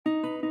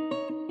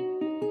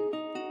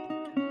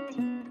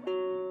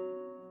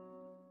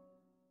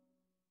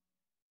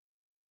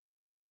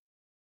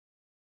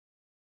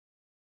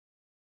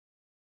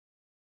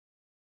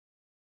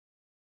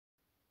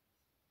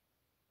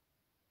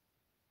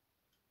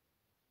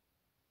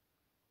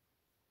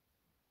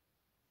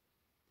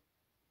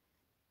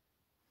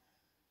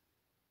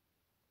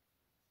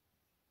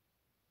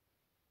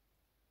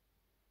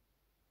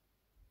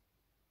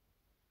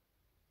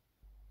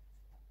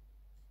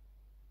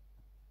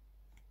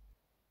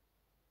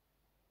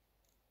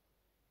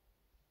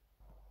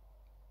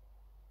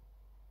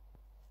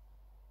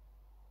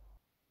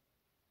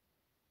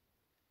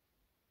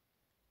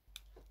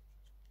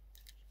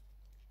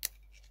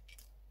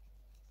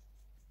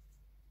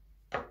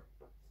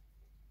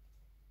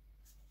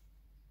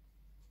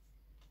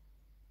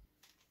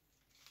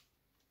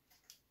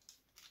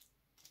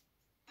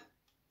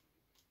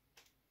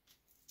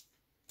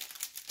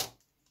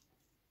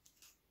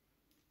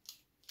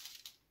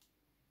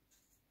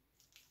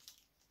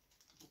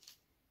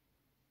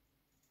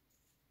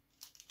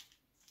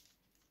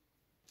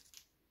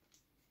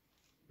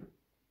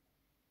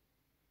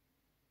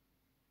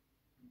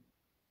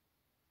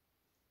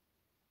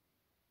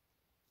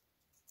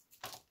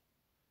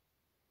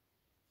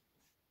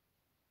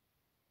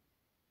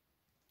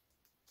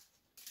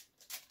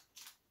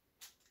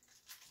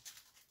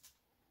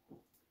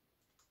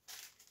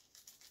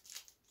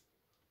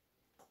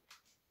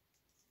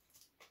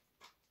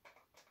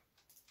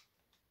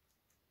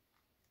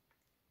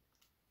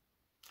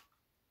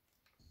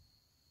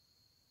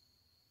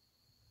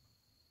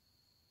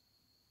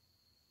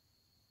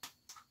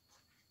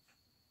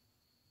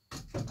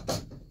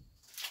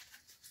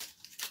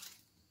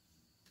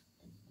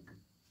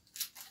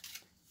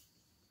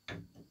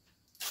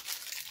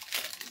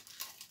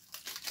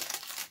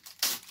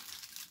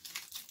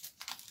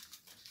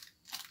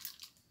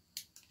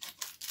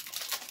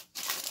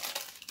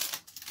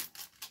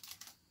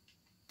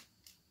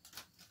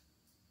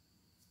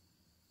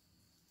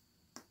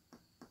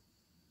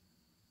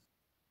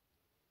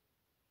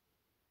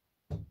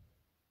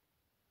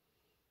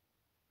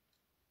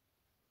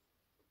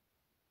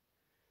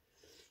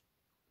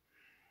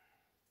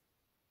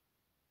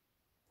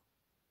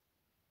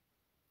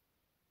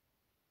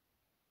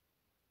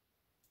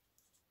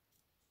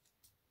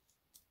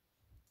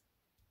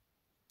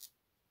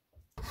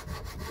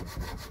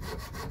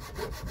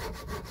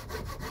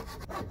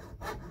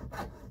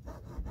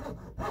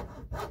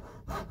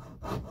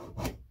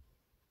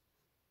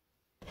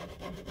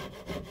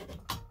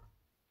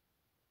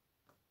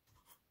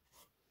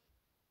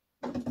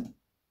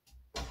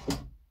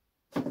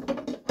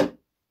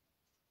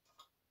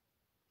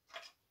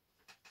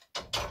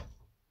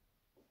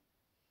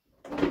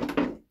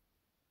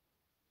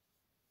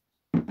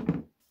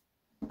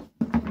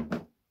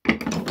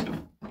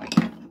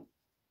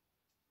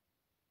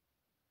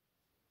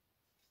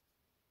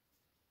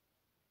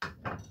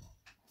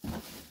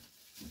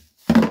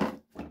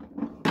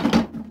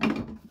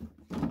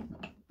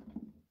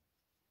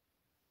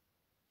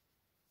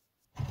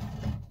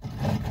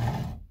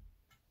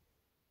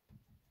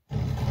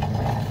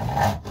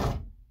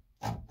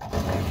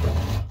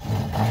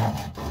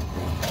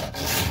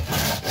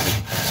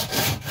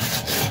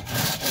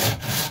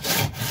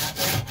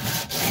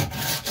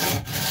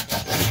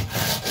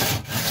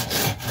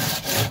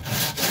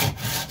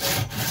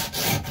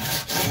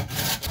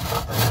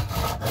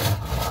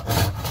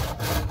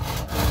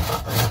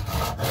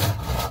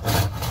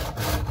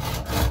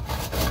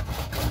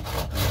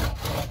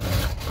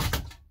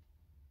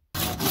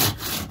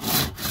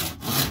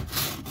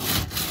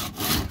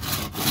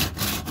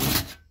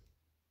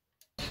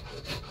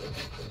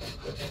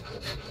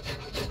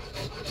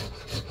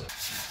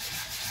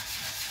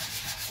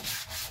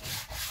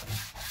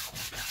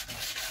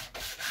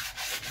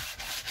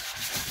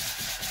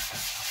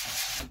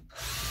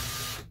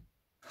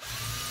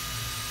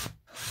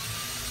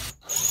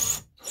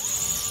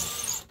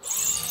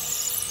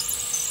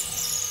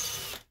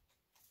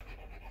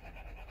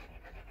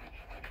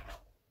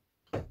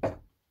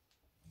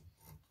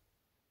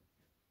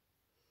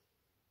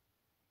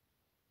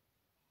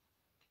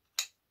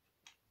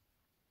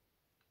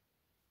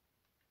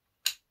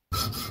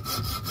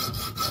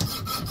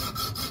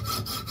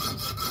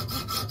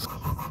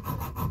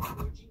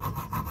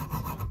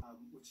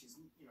Which is,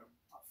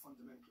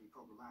 fundamentally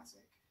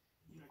problematic.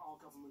 Our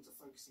government are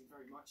focusing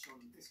very much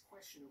on this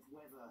question of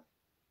whether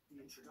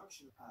the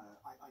introduction.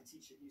 I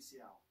teach at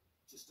UCL,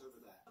 just over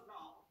there.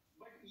 Now,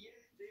 but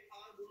yes, they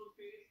are going to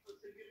face a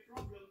severe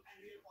problem, and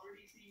we are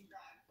already seeing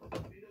that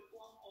in the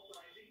form of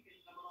rising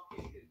in number of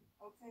cases.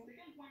 Okay.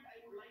 Second point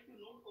I would like to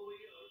note over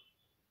here,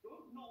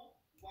 don't know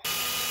why.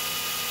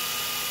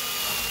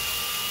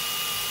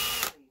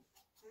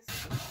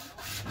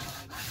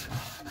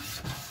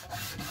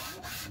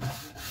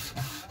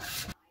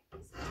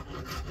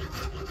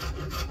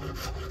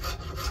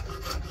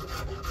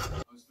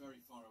 I was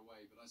very far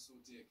away, but I saw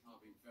Dear Carr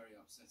being very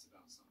upset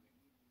about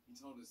something. He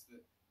told us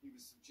that he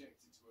was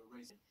subjected to a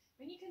race.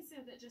 When you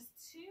consider that just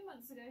 2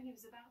 months ago he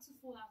was about to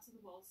fall out of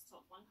the world's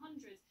top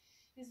 100,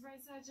 his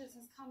resurgence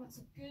has come at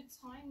a good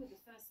time with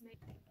the first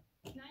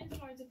Now in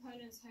Florida,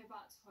 Poland's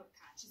Hobart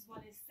Hurkacz has won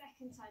his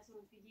second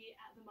title of the year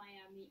at the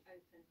Miami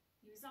Open.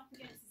 He was up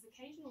against his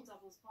occasional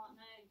doubles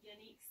partner,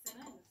 Yannick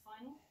Sinner, in the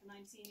final. The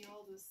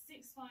 19-year-old was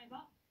 6-5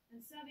 up,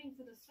 and serving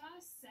for the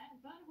first set,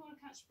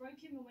 Birch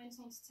broke him and went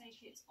on to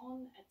take it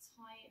on a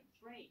tie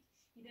break.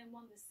 He then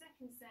won the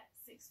second set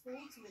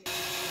 6-4 to win it.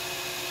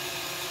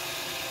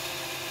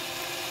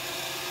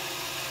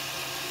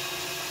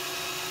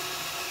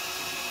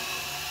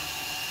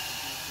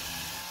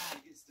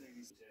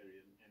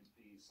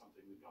 MP,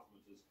 something the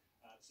government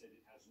has said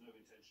it has no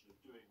intention of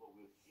doing. Well,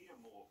 we'll hear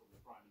more from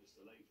the Prime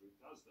Minister later. It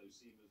does, though,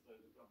 seem as though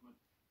the government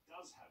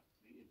does have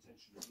the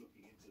intention of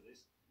looking into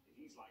this.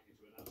 He's likely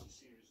to announce a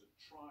series of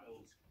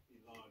trials in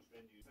large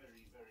venues.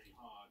 Very, very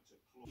hard to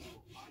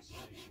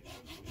isolate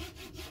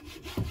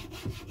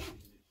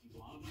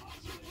people aren't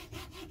isolated.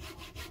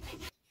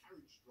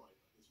 Carriage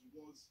driver that he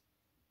was,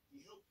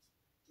 he helped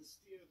to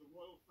steer the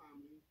royal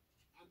family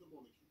and the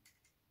monarchy,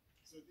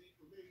 so that it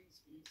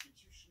remains an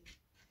institution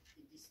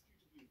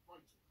indisputably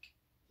vital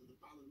to the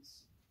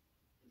balance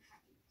and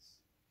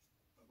happiness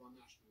of our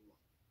national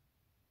life.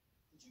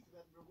 The Duke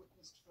of Edinburgh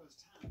witnessed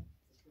firsthand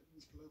as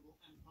Britain's global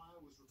empire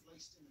was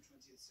replaced in the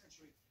 20th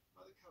century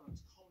by the current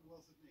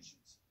Commonwealth of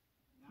Nations.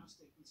 Now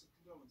statements of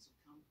condolence have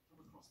come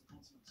from across the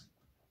continent.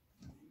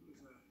 He was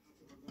a heck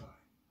of a guy.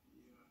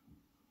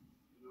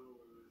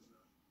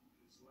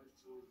 His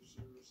lifetime of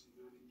service in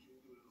the United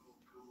Kingdom and the whole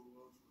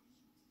Commonwealth was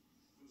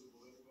visible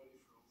to everybody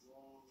for a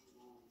long,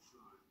 long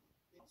time.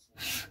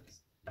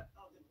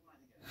 How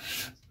diplomatic it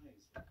is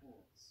space for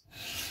ports.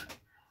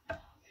 The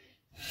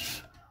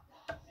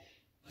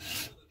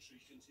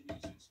military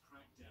continues its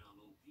crackdown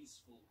on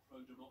peaceful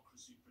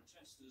pro-democracy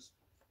protesters.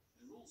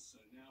 They're also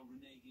now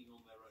reneging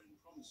on their own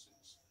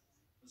promises.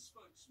 A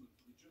spokesman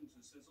for the junta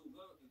says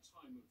although at the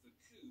time of the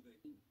coup they...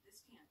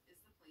 This camp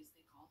is the place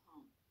they call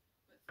home.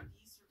 But for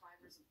these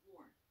survivors of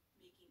war,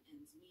 making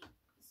ends meet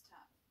is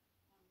tough.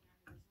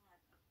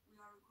 We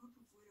are a group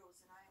of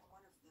widows and I am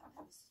one of them,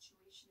 and the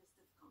situation is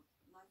difficult.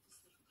 Life is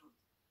difficult.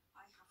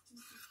 I have 2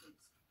 sick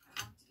kids. I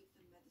want to give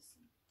them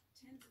medicine.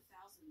 Tens of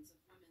thousands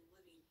of women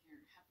living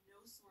here have no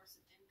source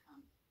of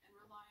income and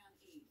rely on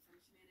aid from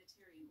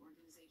humanitarian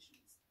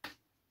organizations.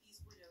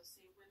 These widows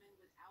say women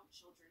without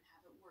children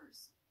have it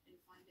worse and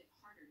find it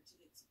harder to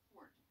get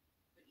support.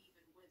 But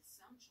even with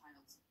some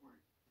child support.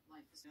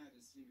 Life is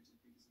limited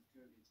because of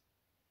COVID.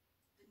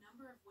 The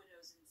number of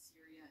widows in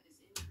Syria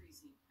is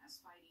increasing as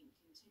fighting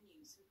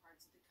continues in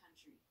parts of the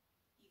country.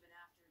 Even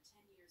after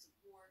 10 years of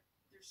war,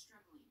 they're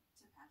struggling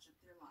to patch up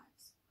their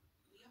lives.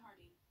 Leah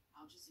Harding,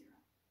 Al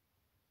Jazeera.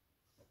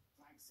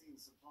 Vaccine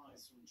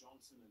supplies from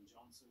Johnson &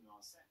 Johnson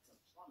are set to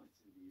plummet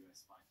in the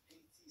US by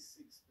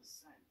 86%.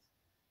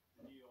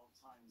 The New York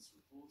Times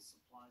reports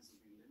supplies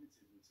will be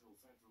limited until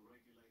federal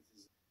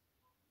regulators.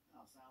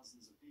 Now,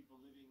 thousands of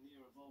people living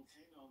near a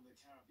volcano on the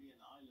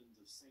Caribbean island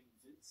of St.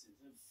 Vincent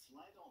have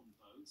fled on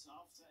boats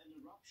after an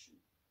eruption.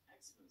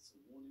 Experts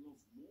are warning of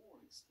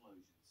more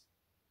explosions.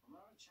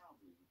 Amara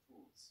Chowdhury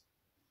reports.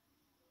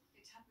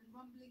 It had been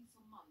rumbling for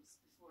months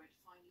before it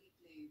finally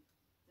blew,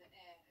 the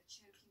air a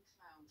choking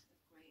cloud of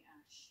grey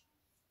ash.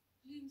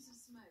 Plumes of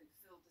smoke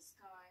filled the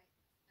sky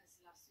as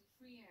La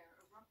Soufrière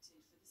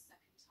erupted for the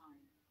second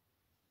time.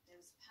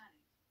 There was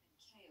panic and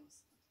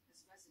chaos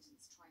as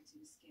residents tried to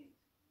escape.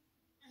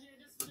 I hear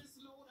this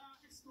loud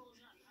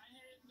explosion. I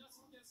hear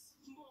this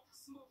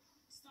smoke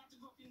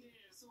started up in the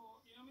air. So,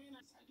 you know what I mean?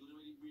 I don't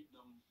know when the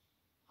breakdown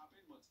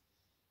happened, but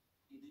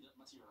it did not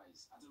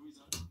materialize. As a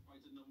result,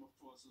 quite a number of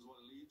persons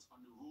were late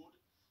on the road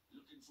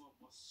looking for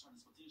bus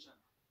transportation.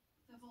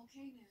 The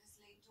volcano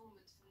has lain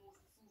dormant for more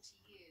than 40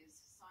 years.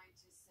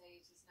 Scientists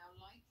say it is now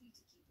likely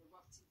to keep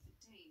erupting for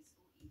days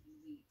or even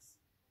weeks.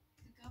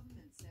 The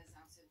government says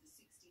out of the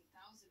 16,000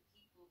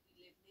 people who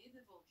live near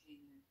the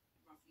volcano,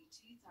 roughly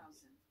 2,000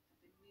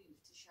 have been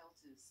moved to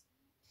shelters.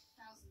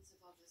 Thousands of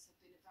others have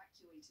been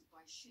evacuated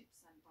by ships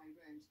and by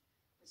road,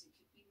 but it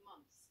could be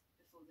months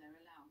before they're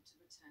allowed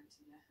to return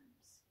to their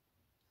homes.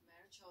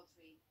 Amara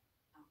Chowdhury,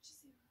 Al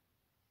Jazeera.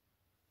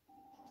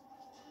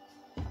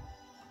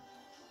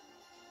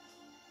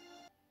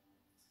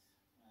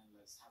 And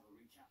let's have a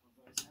recap of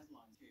those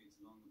headlines.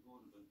 Along the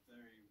border, but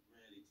very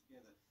rarely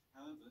together.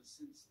 However,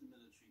 since the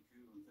military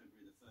coup on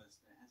February the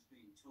 1st, there has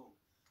been talk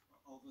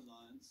of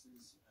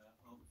alliances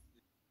of the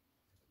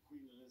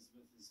Queen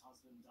Elizabeth's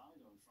husband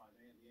died on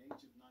Friday at the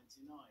age of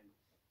 99.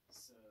 He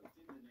served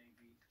in the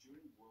Navy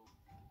during World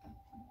War.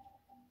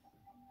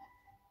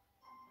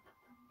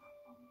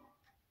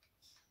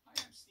 Hi,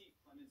 I'm Steve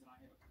Clemens, and I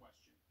have a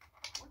question.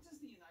 What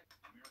does the United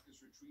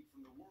America's retreat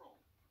from the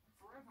world?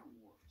 Forever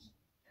wars.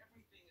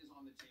 Everything is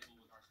on the table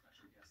with our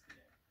special guest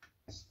today.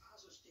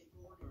 As a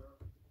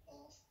stakeholder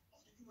of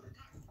the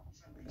humankind,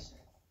 if I may say.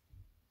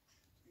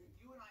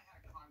 You and I had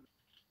a conversation.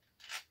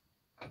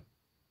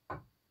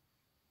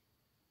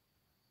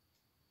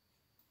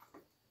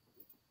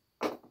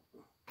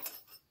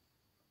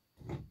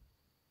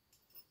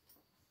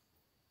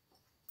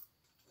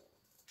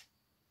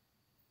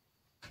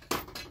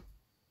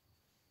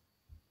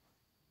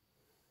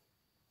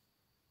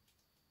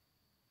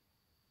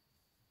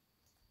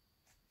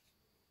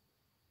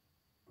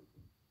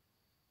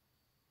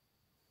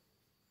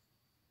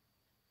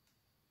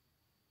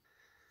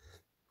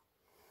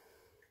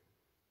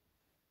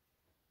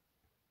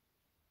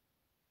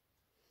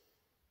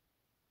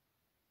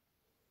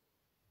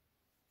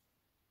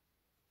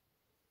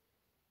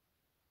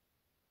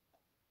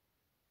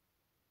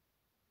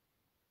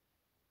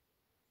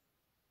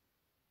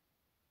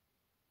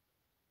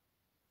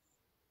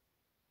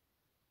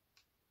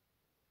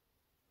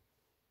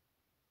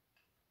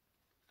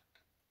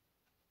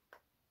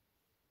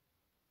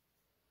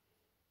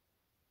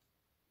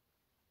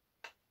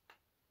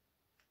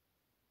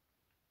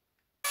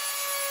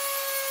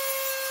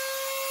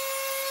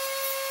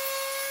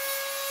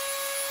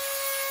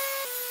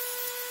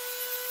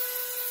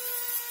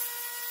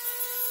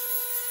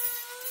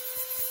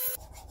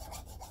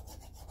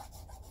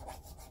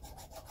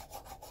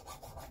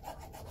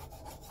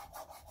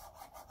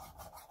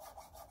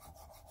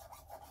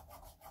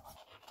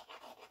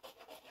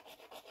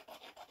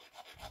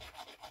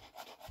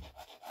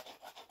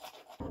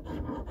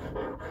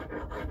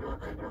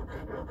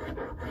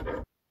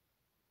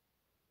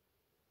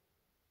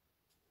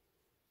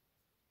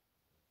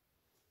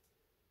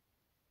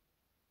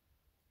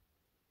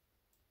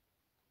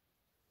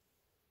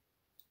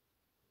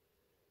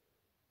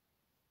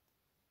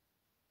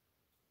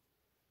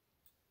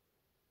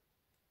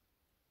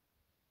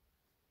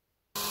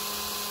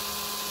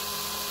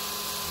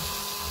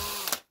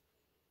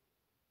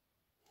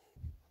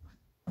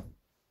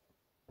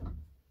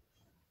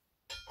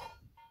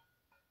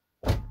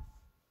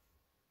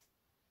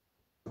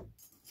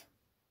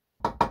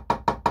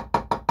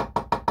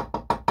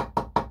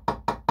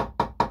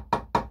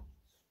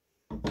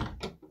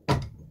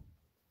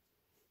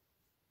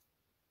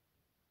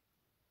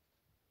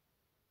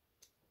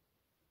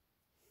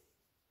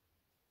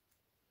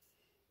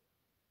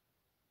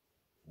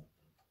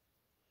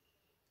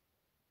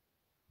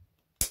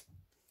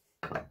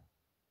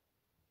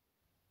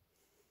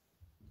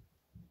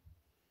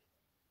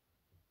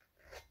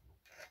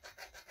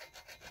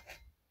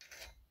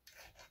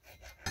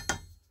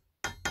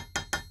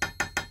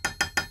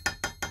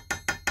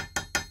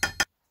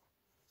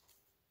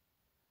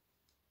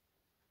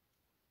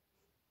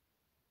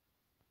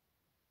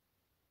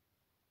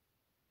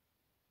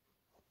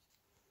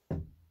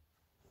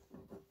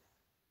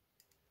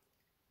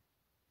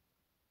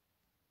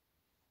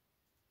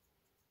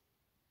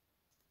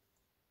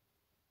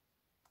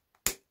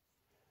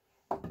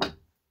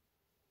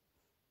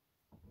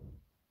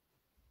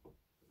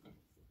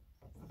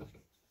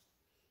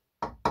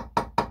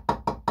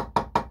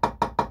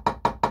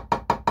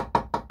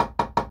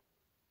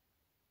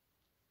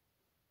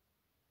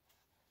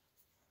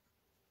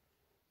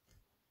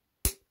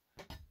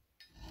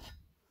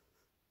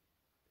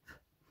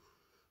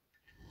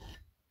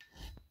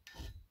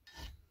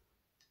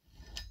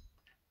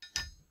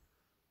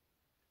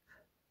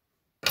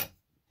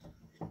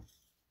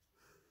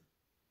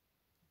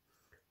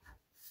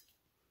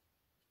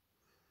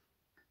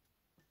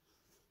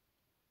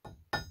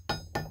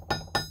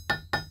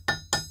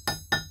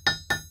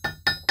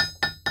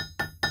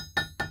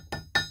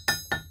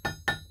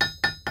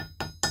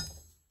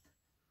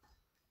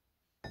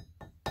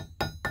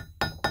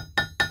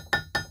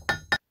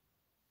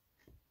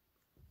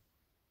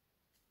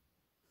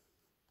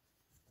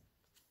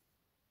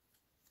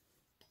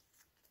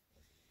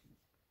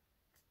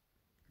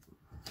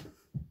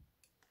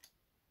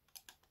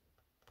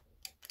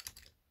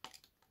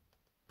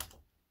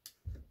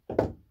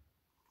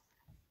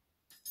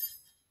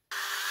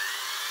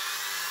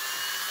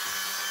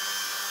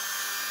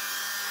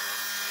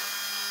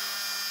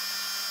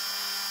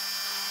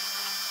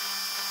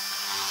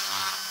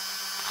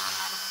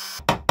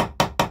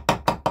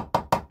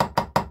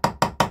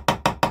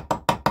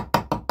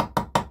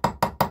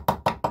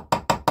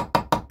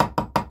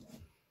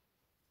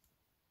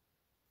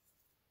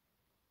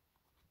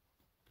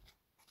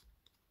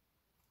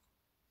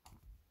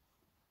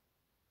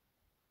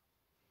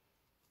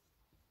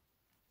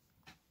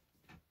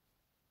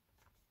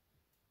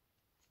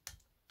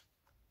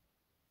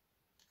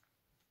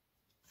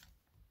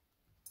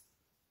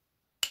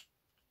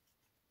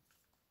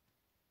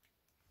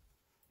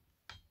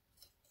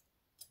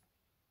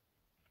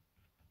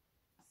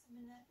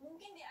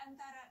 mungkin di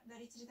antara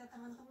dari cerita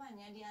teman-teman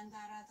ya, di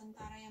antara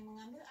tentara yang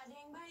mengambil ada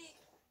yang baik,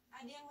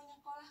 ada yang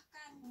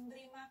menyekolahkan,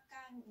 memberi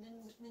makan dan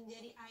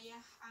menjadi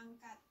ayah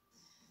angkat.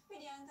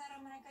 Tapi di antara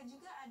mereka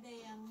juga ada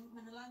yang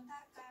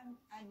menelantarkan,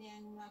 ada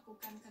yang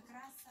melakukan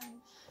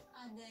kekerasan,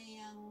 ada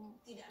yang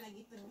tidak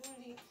lagi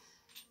peduli.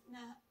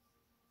 Nah,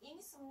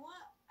 ini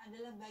semua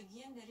adalah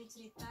bagian dari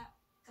cerita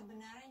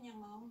kebenaran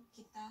yang mau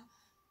kita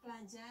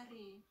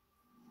pelajari.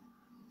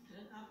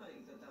 Dan apa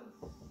yang kita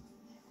tahu?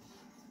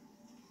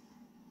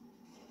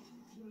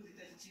 Dulu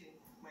kita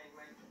kecil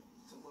main-main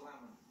cukup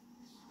lama.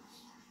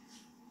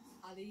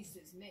 Alice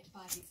is met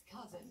by his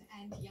cousin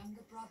and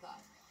younger brother.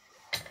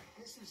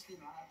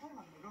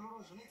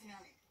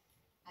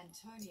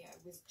 Antonio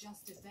was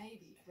just a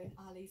baby when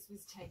Alice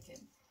was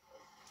taken.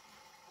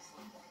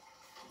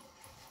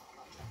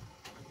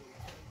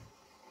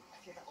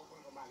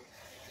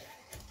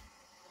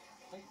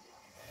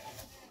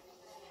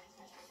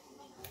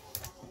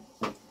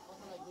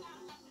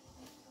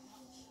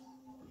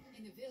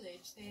 In the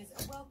village, there's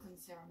a welcome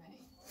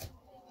ceremony.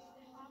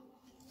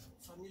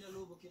 Família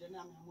Lobo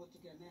kirana muito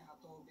kirane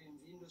hato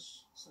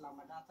bem-vindos,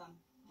 selamat datang,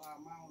 ba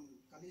maun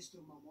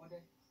kalistro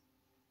mamode.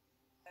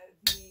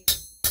 The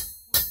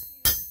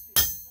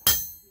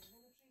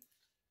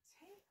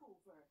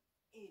takeover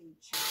in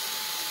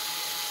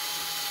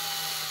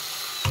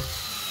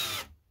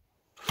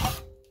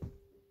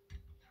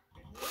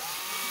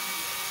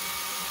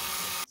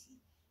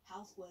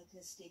Health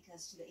workers take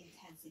us to the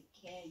intensive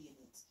care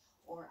unit,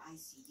 or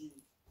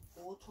ICU.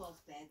 All 12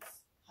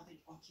 beds have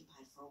been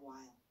occupied for a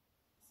while.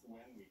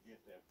 When we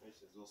get there,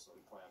 patients also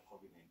require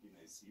COVID-19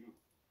 ICU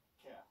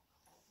care.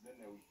 Then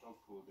we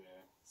talk to the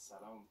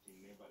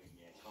surrounding neighboring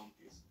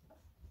counties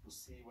to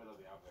see whether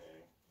they have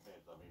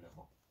beds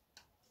available.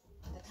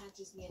 The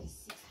country's nearly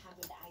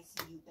 600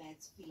 ICU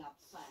beds fill up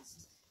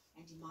first,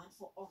 and demand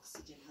for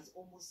oxygen has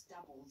almost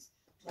doubled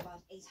to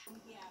about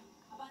 800. Yeah,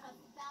 about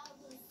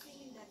 1,000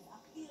 cylinders are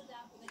filled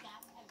up with the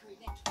gas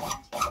every day.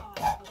 25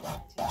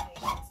 COVID-19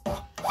 patients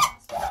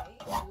passed away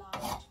in the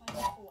last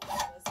 24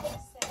 hours in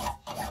Sex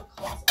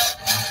because of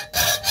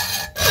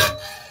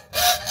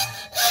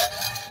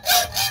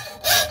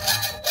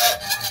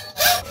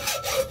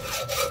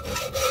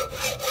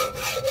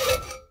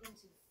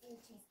into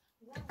 40s.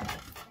 Well,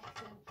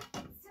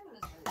 expecting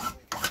similar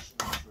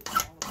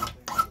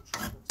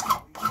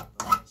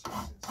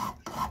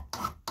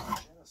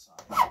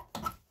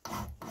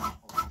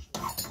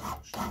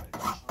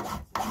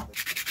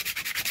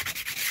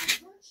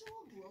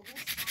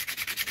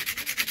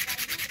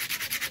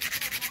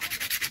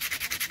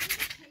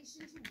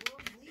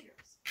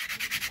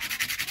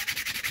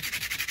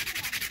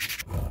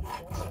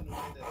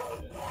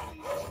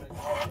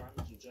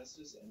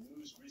and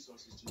moves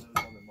resources to those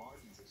on the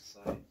margins of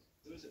society,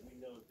 those that we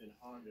know have been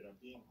harmed and are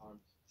being harmed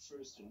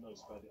first and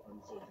most by the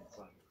unfolding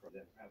climate crisis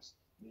that perhaps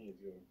many of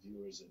your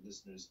viewers and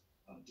listeners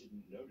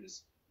didn't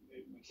notice.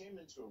 We came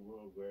into a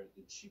world where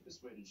the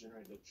cheapest way to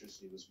generate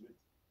electricity was with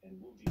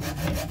and will be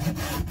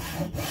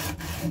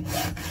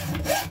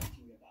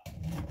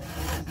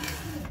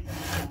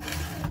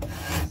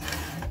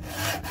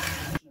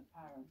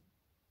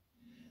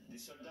Les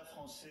soldats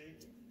français,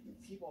 the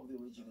people of the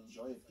region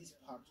enjoy a peace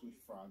pact with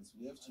France.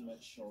 We have to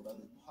make sure that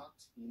the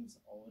pact lives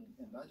on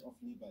and that of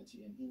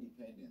liberty and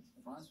independence.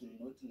 France will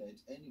not let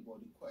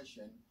anybody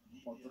question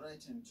or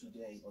threaten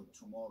today or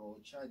tomorrow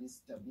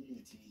Chinese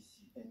stability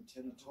and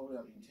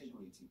territorial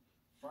integrity.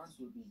 France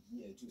will be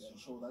here to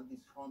ensure that the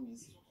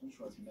promise which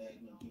was made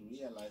will be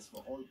realized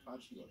for all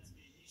patriots.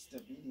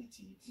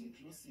 Stability,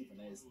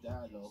 inclusiveness,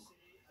 dialogue,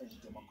 and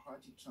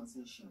democratic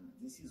transition.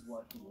 This is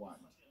what we want.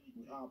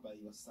 We are by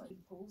your side.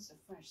 Impose a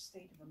fresh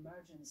state of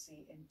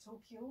emergency in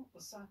Tokyo,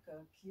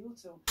 Osaka,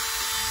 Kyoto.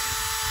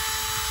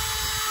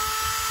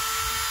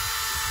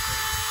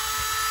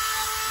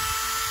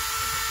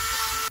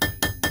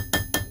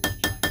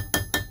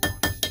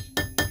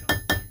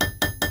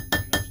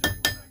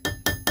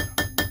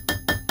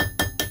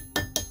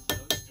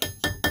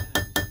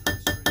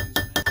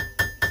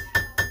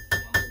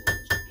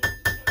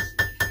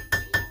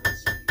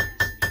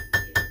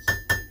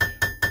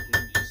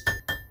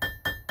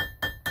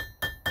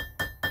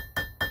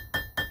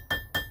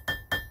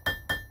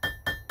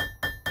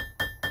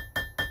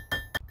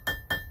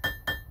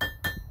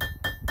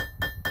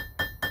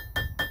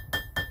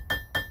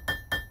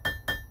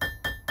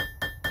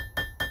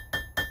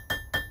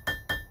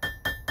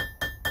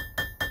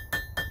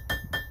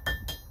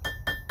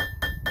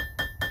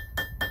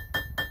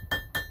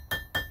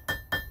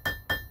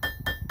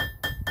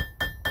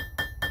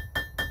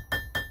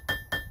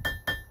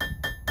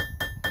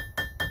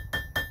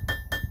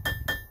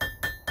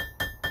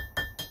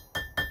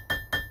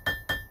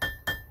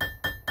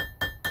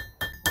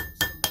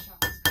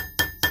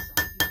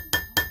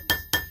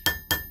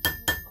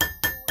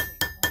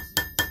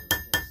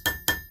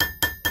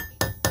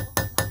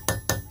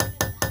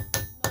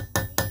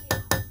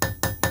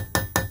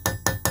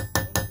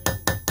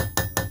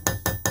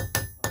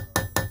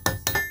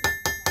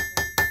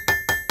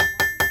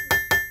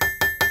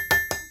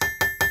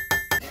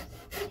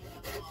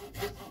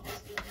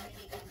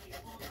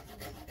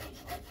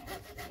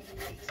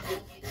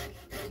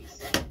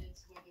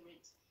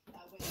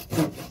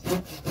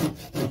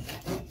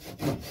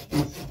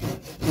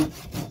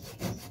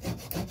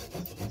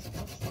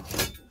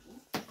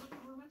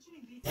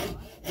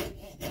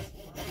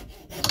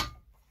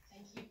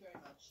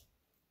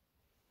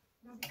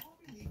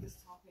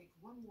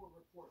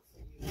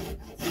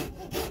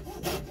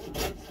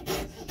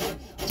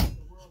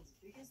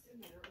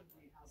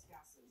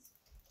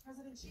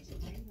 President Xi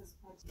Jinping has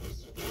pledged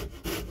this.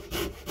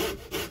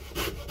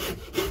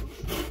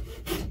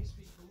 He's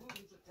been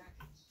promoting for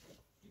decades.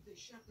 If they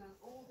shut down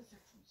all the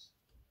factories,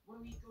 what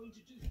are we going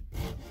to do?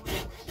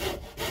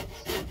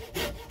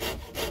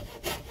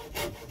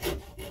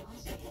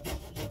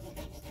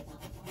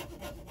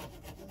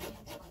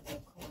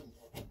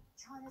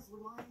 China's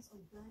reliance on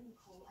burning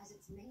coal as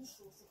its main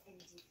source of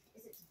energy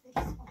is its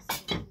biggest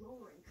obstacle to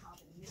lowering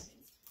carbon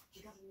emissions.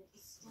 The government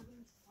is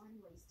struggling to find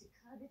ways to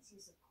curb its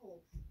use of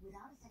coal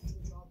without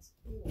affecting jobs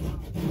or the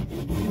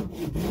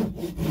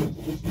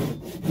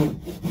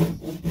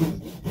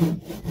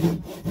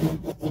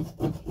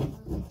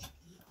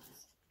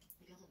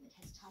government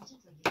has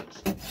tightened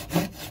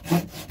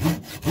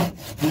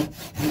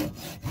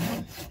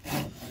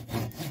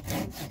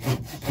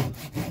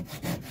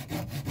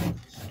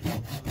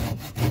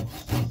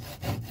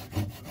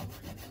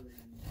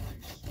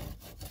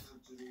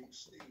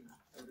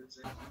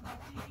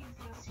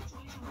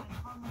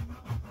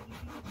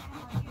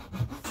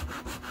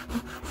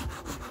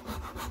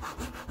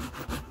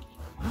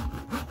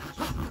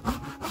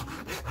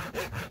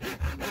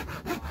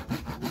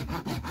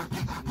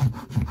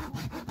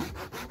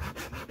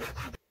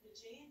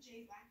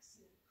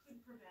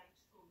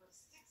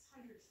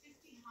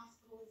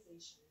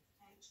hospitalizations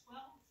and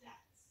 12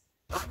 deaths.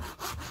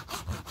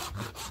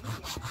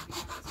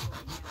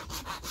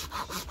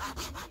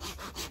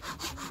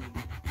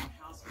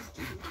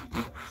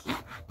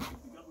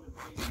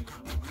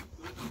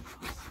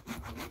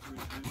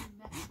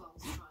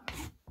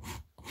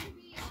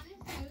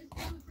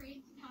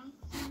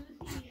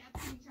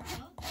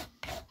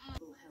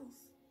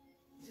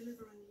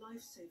 Delivering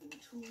life-saving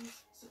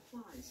tools,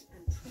 supplies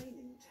and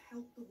training to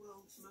help the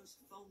world's most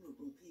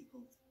vulnerable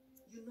people.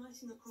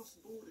 Uniting across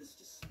borders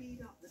to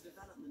speed up the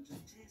development of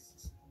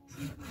tests,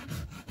 treatments,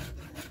 and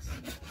the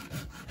vaccine.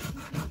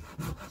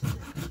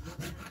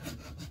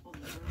 On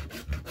the ground,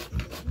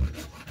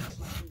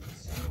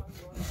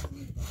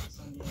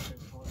 San Diego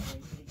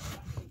Padres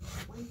exactly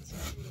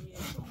 22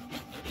 years on.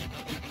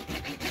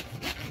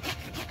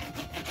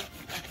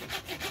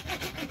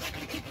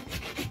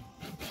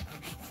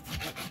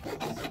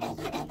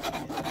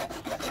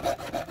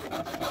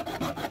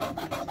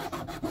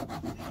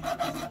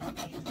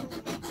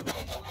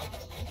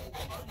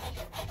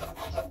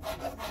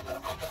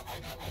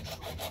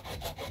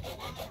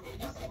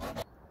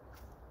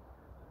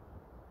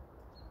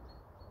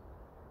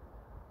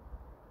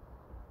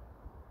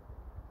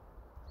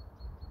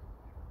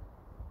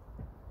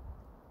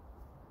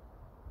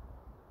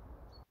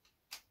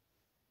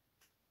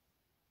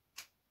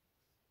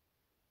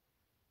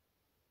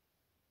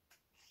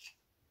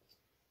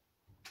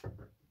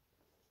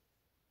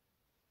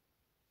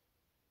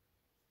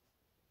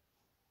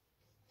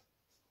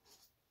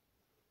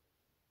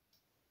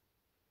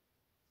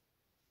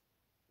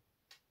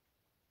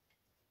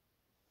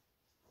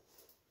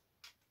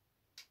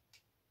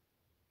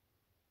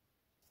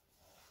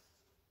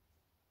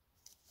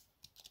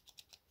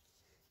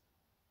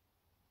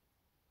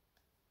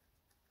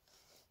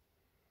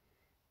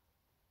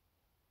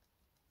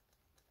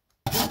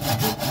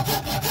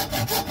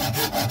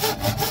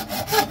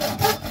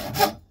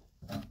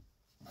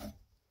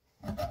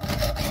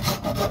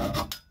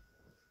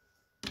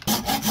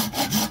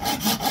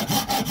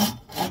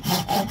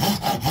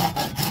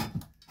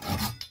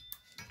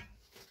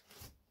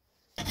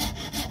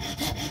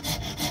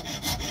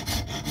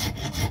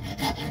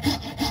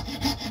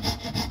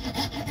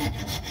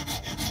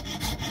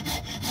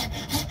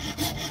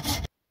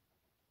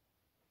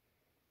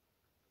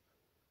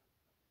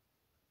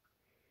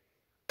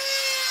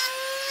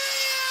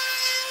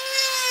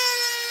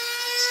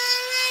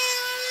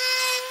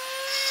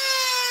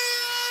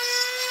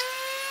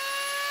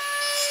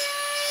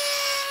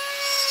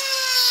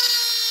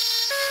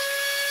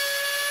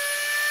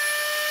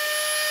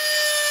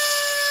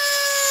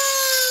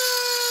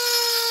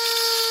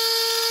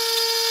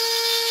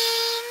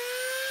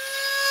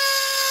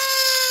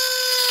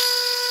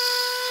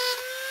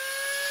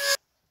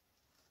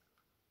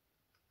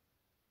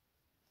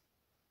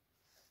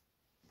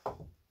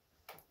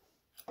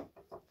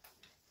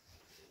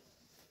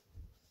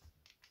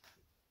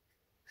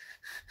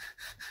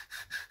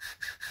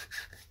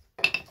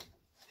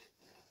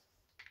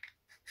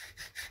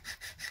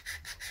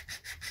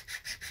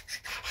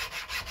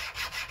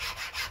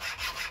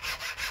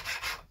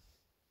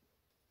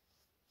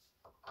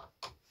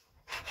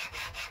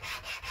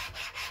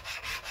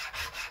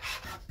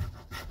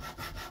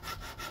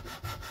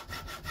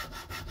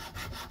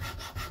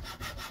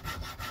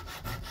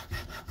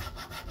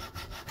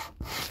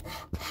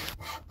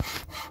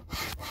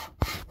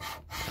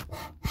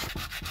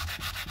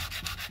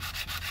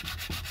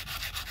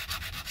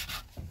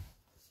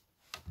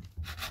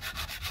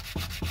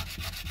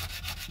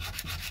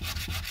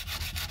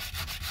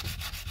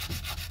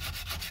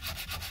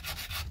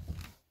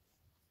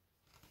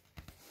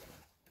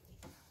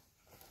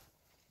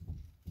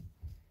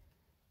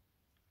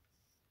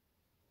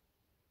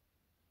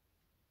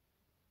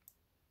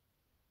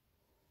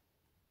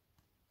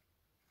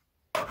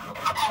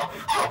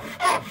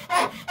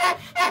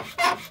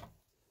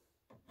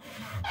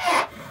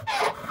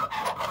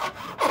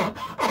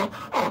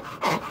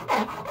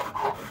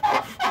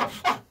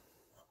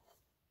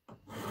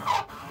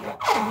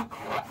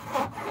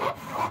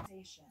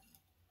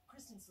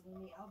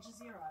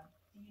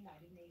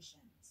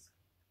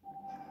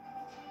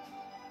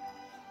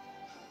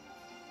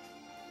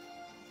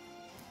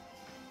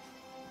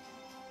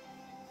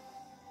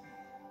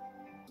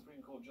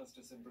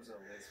 justice in Brazil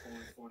is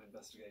calling for an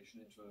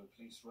investigation into a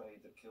police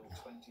raid that killed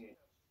 28.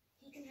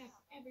 He can have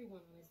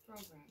everyone on his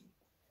program.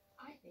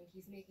 I think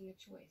he's making a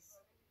choice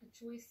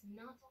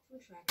not to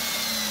attract.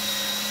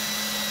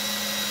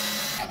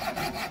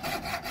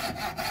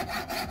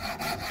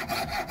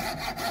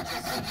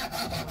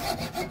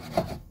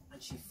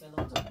 And she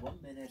filmed a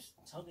 1-minute,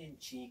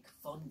 tongue-in-cheek,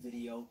 fun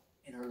video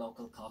in her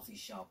local coffee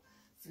shop,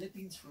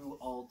 flipping through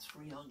all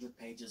 300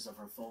 pages of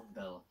her phone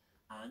bill,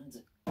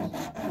 and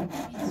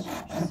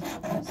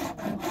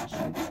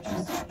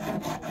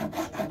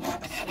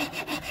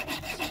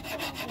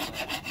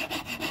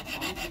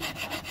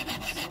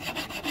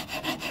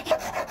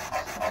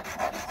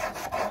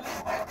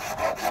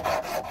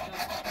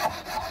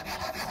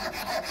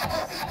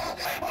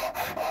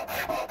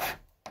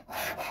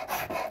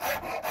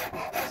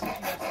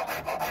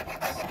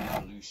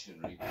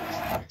revolutionary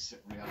Brexit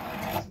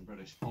realities in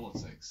British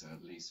politics,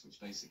 at least, which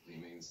basically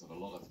means that a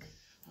lot of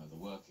the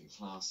working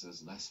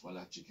classes, less well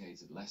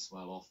educated, less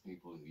well off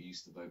people who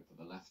used to vote for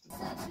the left. So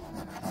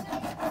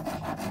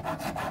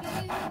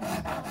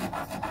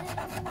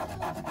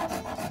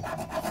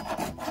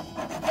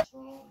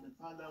the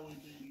father will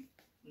be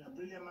a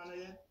brilliant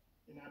manager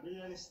in a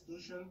brilliant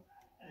institution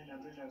and a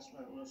brilliant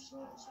sport. Was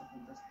so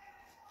fantastic.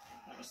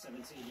 that was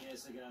 17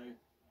 years ago.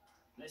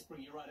 Let's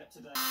bring you right up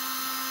to date.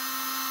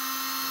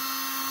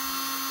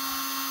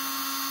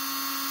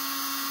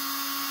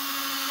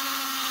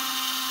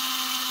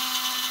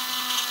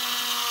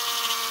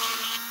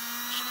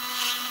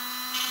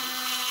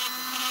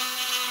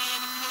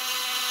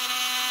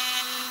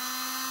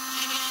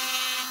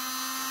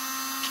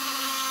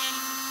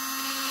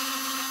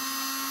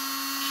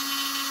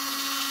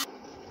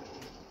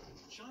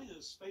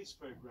 China's space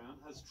program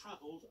has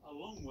traveled a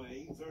long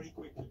way very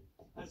quickly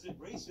as it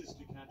races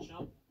to catch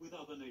up with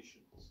other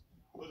nations.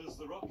 But as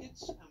the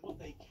rockets and what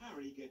they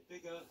carry get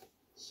bigger,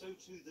 so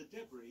too the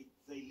debris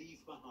they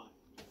leave behind.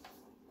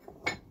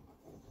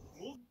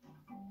 More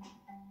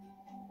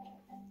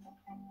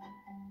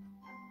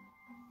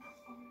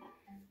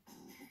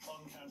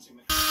On counting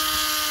the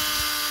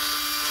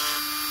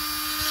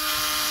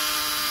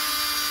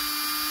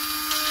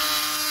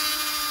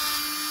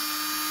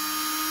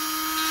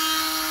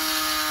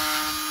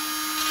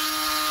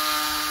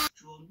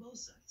on both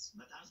sides,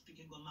 but I'm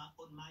speaking on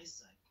my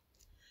side.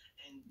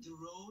 And the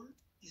role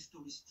is to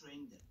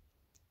restrain them,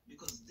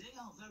 because they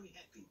are very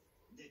happy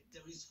that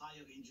there is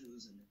fire in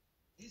Jerusalem.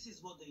 This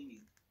is what they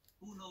need.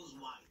 Who knows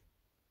why?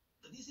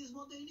 But this is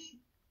what they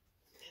need.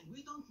 And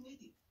we don't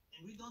need it.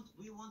 And we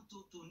want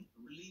to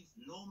live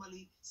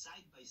normally,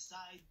 side by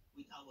side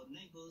with our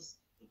neighbors,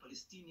 the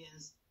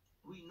Palestinians.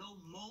 We know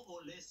more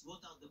or less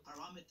what are the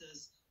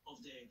parameters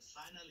of the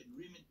final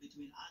agreement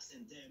between us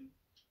and them.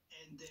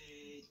 And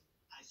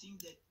I think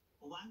that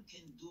one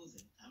can do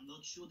that. I'm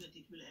not sure that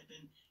it will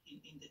happen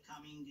in the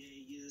coming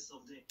years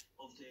of the.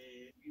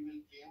 We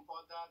will claim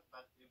for that,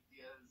 but if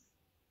there's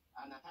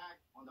an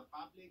attack on the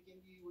public,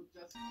 and we would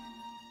just.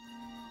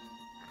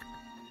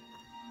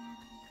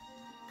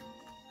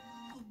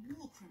 A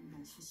war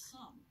criminal for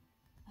some.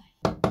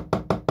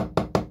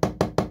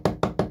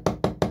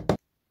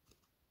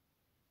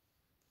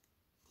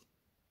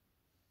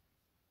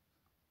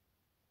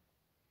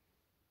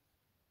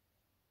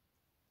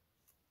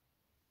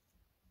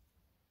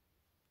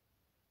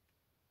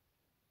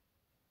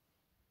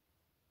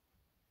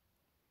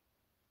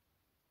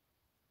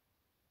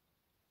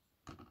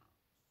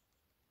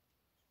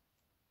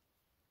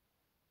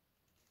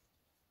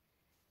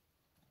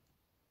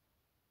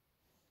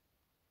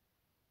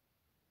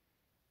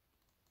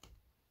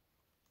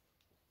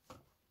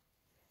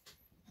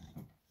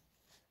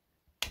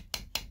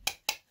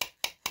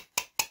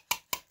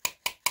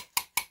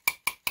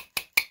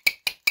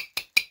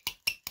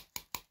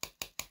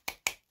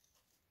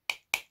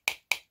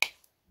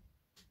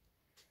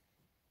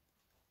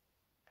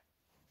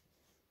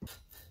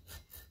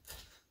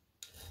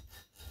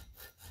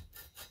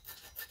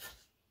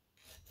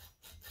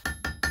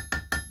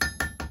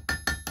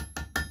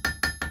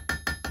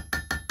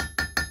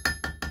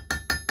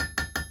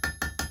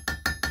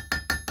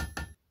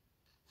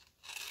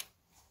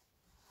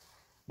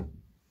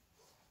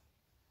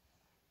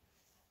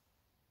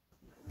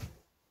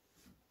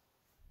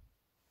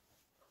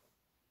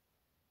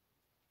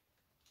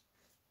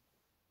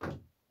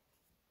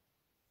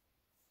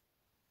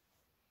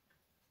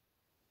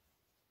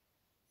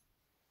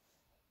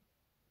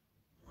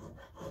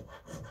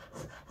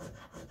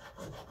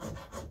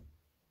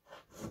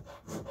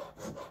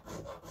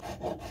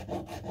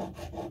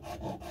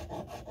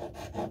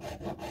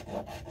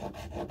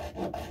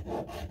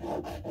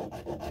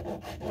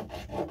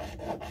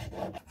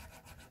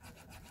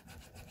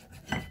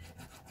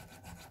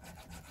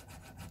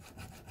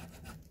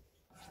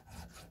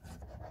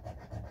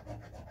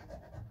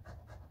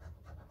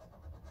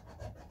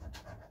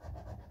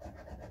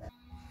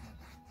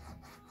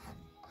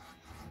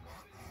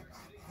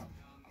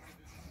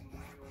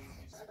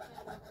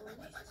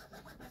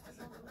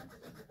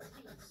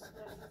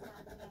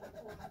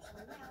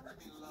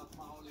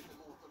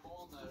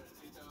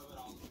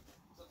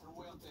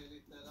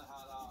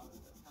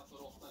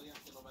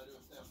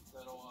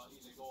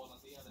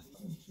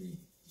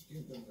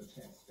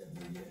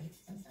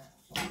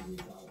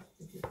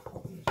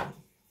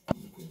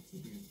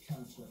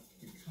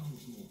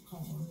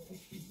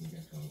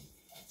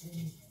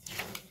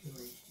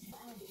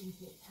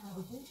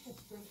 authentic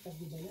strength of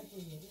the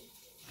delivery and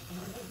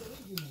the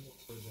original.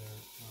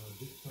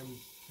 This comes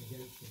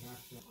against the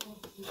backdrop of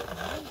the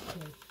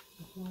landscape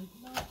applied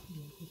last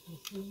year, which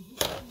was soon this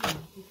year.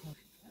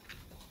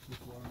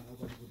 Before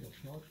nobody would have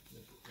thought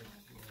that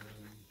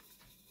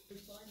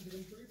signs of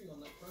improving on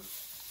that front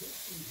this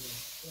season.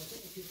 So I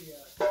think it could be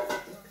a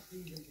last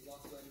season to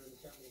last winner in the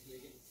Champions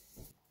League.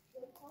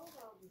 The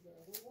Carlisle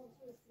Reserve will want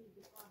to receive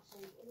the cash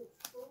aid in its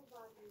full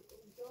value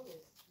in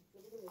dollars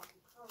instead of the local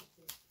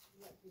currency.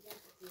 The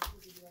representative of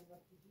the UN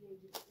Refugee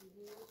Agency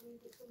will agree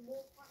that the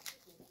more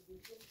practical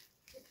solution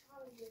to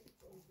challenge its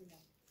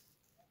implement.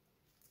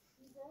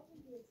 He's urging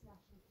the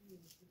international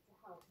community to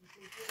help and to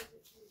ensure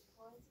that she is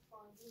trying to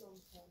find a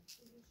long-term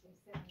solution.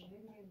 $7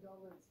 million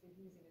for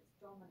using its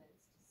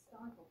dominance to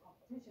stifle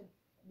competition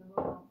in the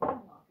mobile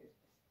phone market.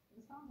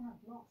 It was found to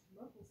have blocked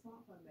local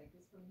smartphone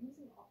makers from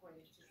using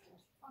operating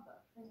systems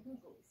other than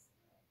Google's.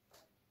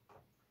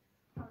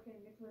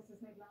 Hurricane Nicholas has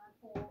made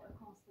landfall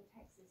across the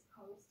Texas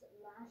coast,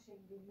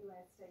 lashing the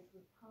U.S. state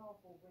with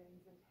powerful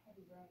winds and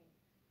heavy rain.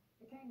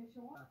 It came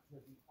ashore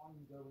after the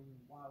ongoing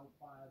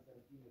wildfires that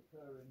have been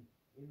occurring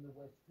in the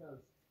West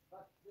Coast.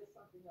 But there's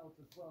something else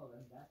as well,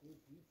 and that is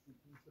he's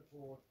seeking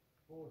support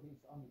for his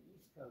on the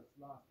East Coast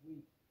last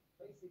week,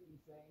 basically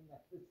saying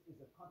that this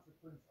is a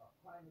consequence of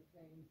climate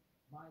change.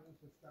 My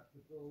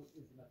infrastructure bill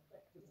is an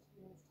effective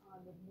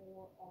time with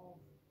more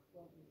of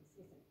Rodney's,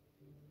 isn't it?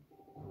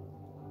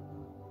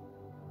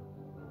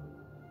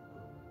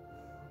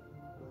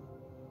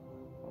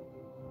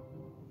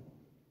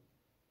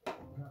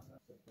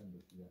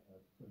 September,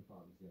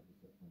 25 is the end of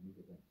September. We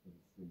get back to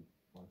 23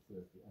 by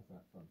Thursday as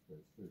that fund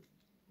goes through.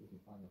 We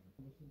can find out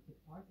permission to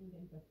take part in the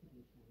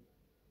investigation.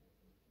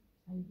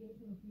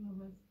 Allegation of human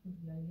rights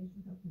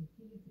violations have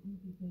continued to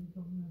implicate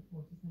government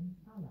forces and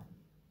its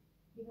allies.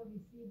 We have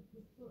received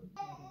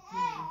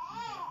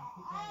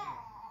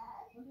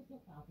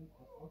Wonderful topic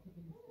has also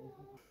been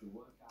stated to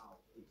work out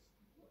its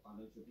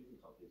financial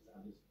difficulties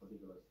at this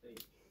particular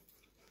stage.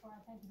 All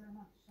right, thank you very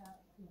much for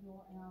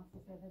your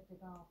analysis, David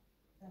Degal,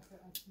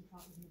 Professor at Sheath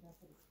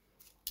University.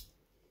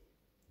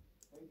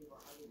 Thank you for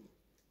having me.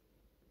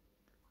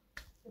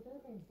 The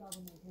Philippines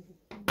government is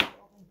accused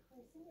of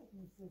increasing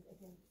abuses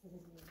against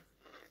civilians.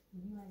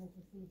 The UN has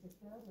received a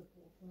third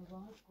report from a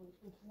rights group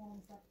which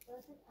warns that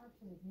urgent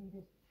action is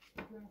needed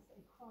to address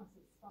a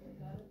crisis.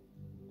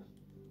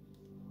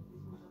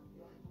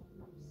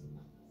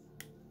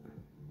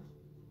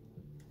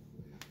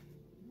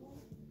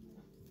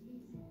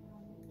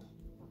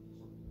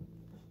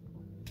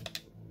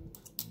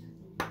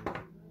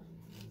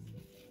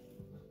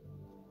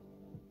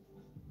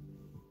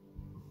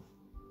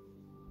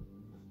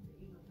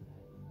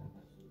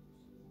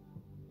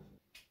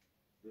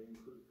 They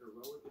include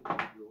heroic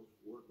individuals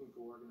working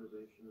for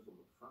organizations on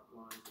the front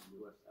lines of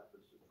U.S.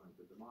 efforts to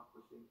strengthen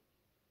democracy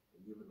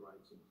and human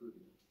rights,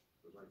 including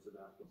the rights of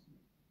Afghans.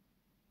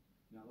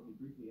 Now, let me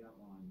briefly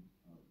outline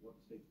what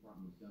the State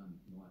Department has done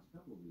in the last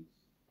couple of weeks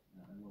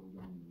and where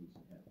we're going in the weeks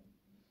ahead.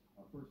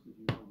 First, as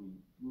you know, we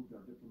moved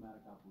our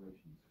diplomatic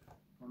operations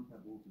from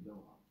Kabul to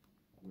Doha,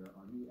 where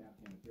our new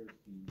Afghan affairs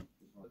team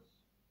is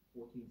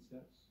 14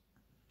 steps,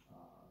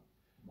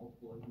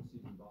 multiple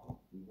agencies involved.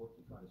 We work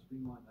to try to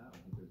streamline that. I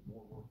think there's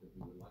more work that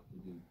we would like to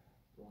do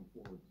going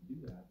forward to do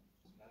that.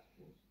 Task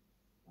force,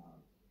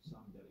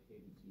 some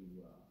dedicated to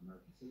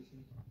American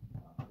citizens,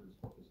 others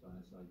focused on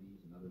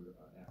SIDs and other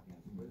Afghans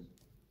at risk,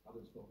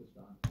 others focused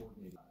on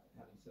coordinating.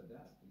 Having said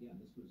that,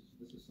 again,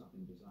 this is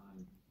something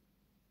designed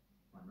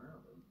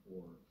primarily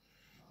for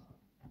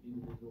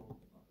individual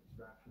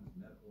extractions,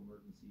 medical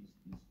emergencies.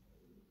 These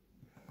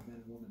men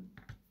and women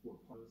who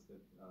are posed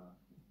that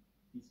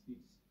he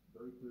speaks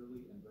very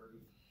clearly and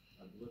very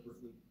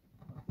deliberately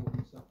for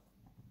himself.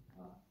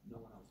 No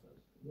one else does.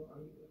 Well,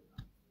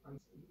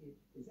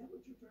 is that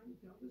what you're trying to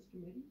tell this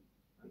committee?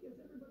 Because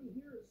everybody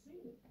here has seen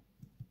it.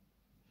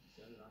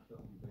 Senator, I'm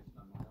telling you, based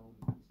on my own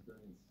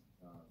experience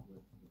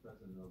with the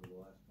president over the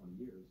last 20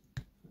 years,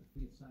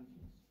 we have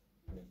sanctions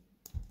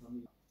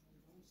from the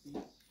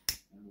seats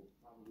and will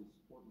probably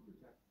support and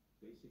protect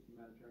basic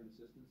humanitarian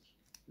assistance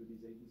through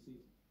these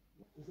agencies.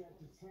 Is that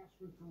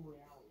detachment from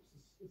reality?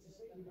 It's the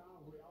same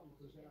amount of reality,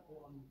 for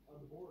example, on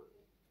the border.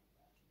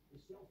 The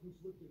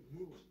self-inflicted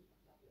wound,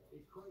 a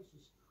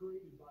crisis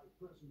created by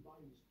President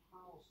Biden's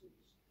policies.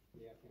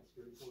 The Afghan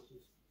security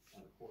forces,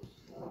 and of course,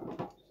 some of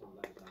that is on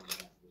the back of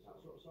the house.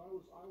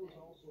 So I was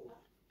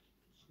also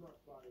struck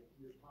by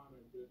your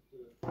comment that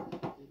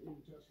in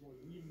your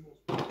testimony, even the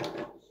most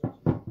precise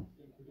assessment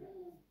can predict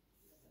the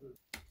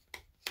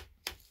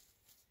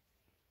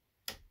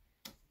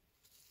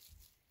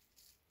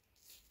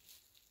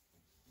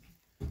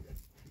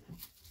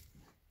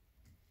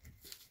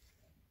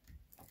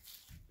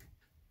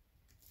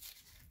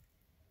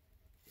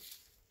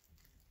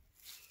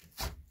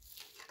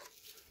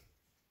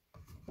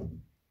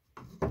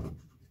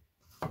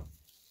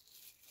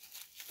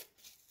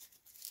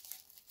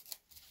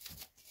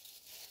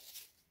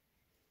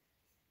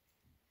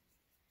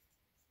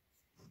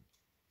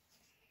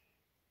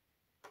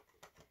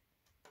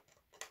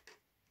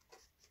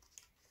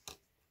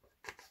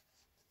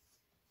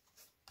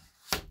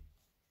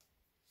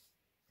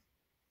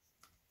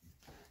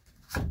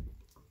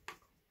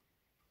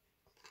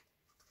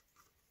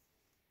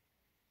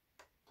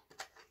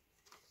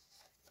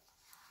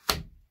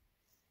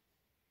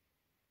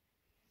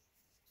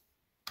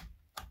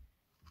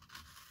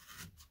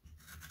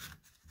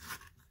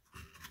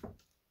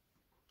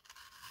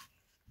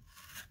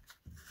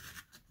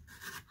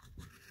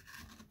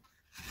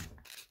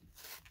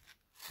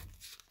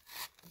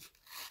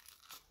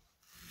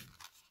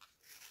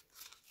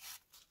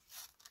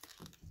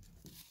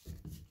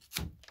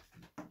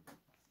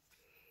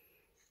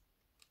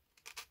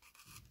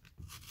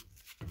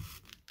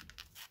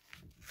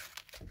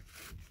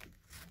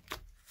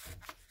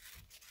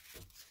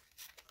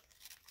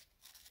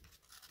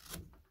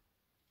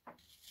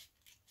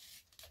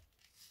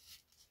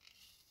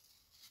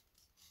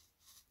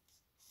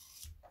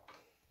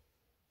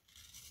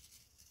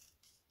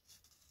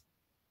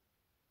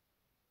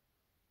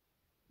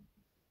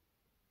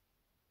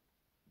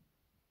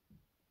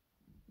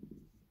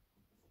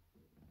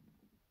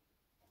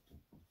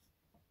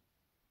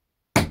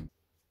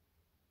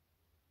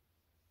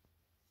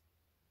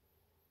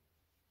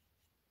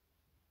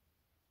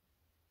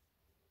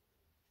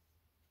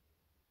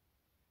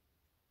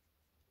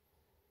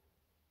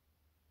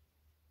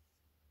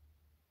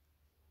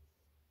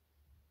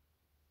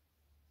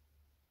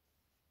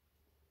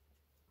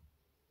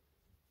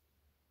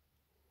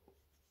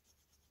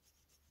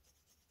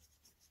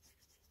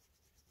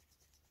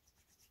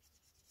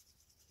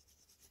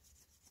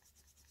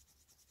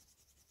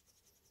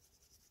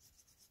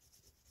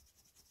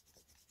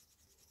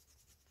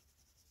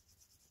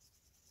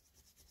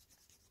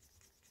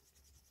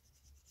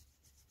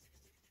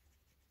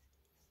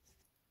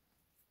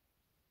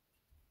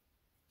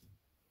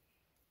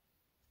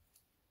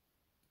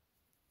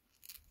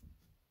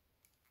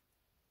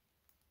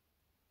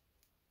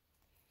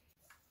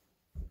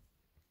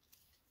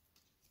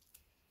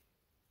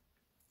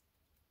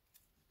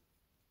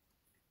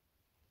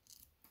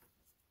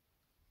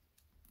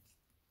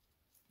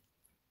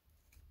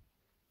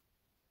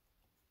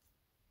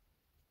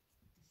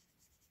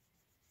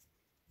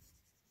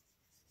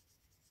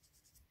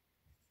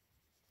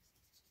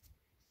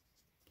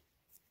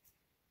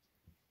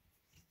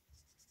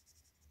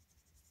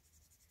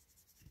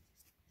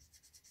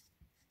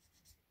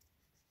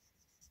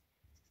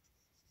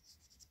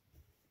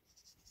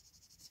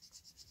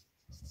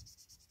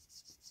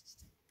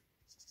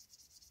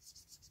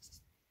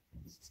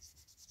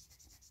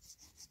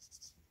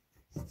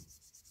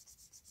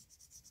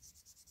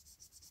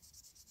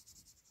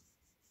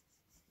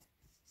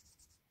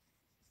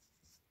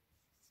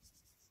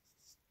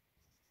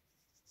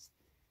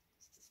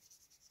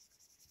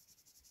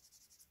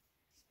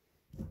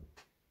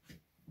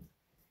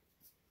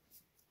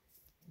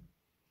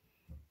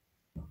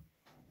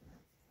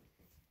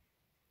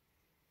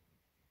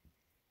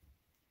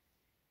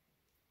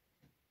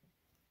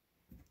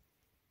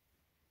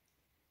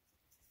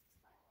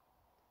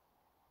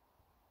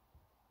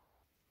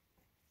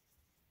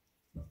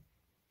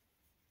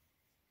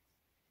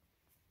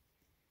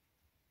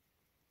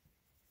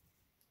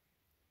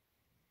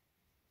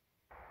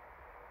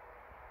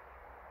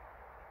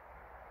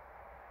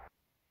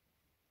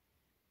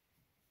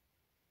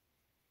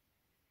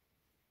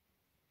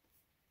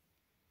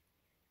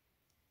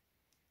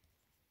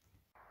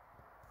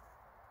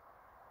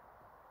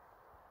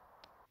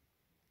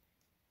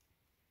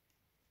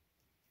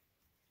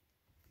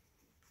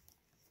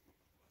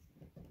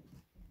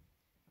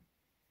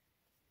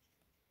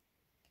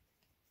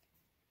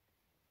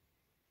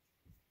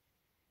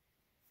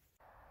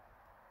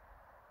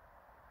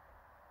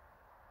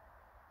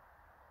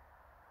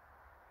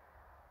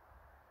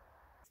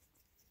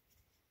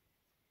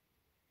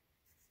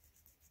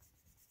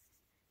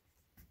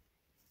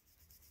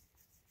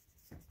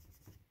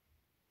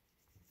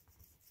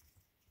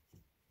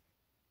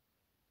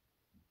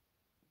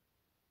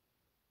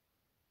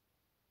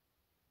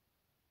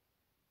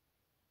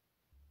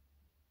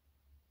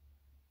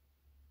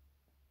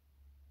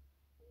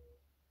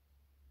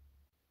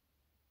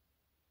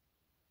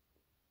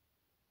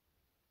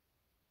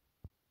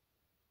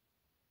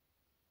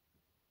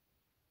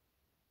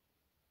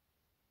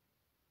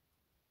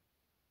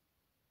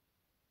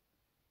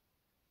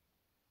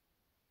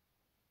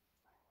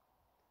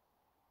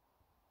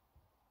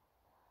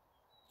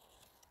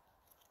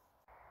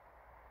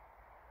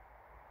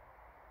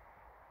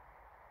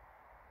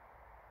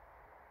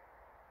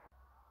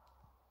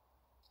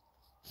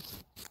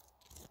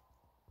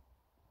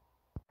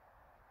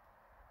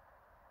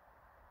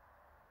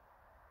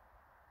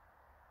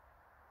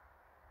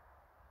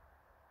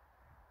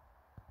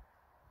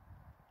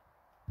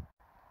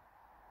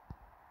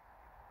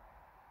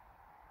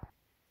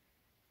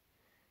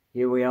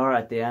here we are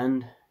at the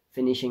end,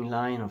 finishing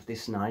line of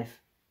this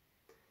knife.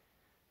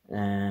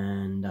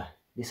 And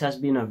this has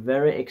been a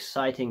very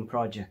exciting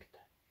project.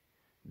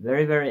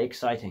 Very, very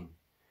exciting.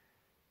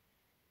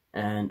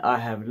 And I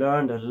have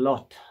learned a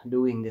lot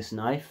doing this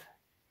knife.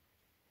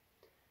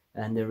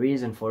 And the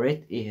reason for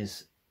it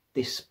is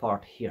this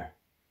part here.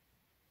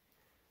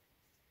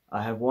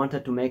 I have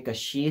wanted to make a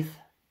sheath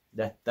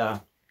that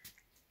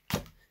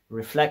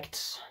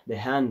reflects the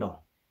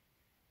handle.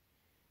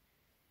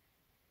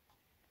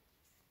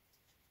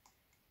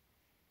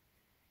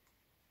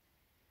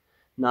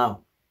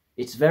 Now,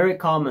 it's very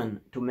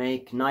common to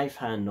make knife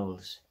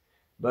handles,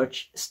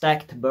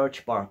 stacked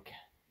birch bark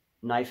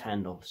knife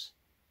handles,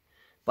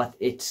 but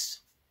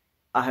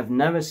I have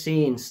never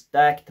seen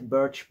stacked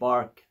birch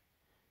bark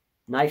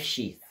knife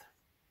sheath.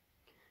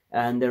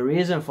 And the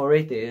reason for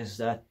it is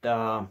that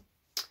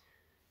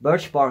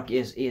birch bark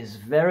is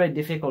very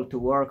difficult to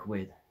work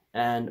with,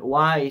 and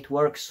why it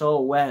works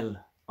so well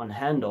on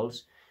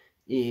handles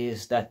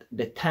is that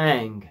the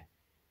tang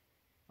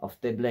of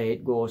the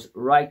blade goes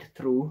right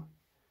through,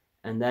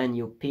 and then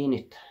you pin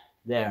it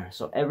there,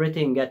 so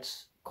everything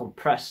gets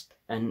compressed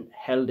and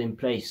held in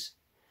place.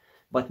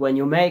 But when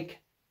you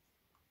make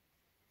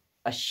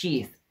a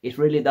sheath, it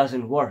really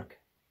doesn't work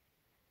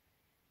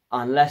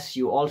unless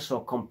you also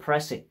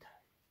compress it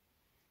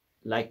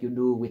like you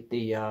do with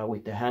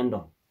the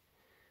handle.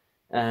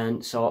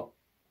 And so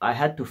I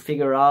had to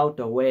figure out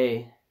a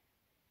way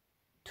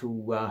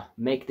to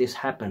make this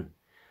happen.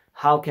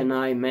 How can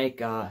I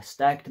make a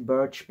stacked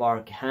birch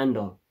bark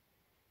handle?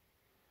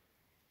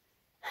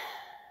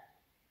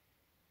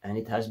 And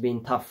it has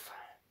been tough.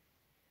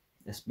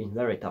 It's been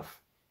very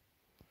tough.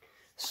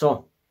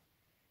 So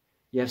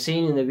you have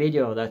seen in the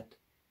video that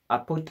I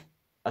put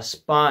a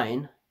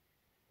spine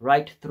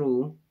right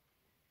through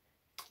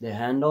the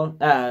handle,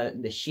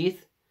 the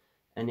sheath,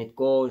 and it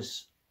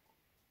goes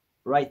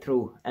right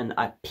through, and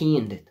I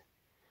pinned it.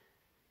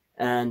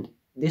 And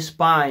this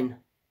spine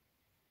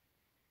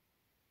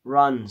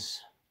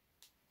runs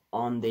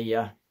on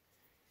the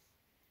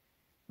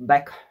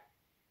back,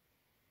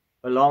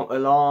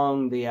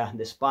 along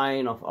the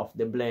spine of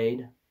the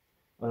blade,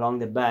 along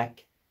the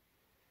back.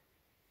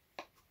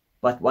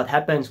 But what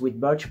happens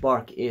with birch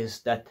bark is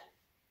that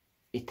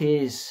it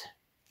is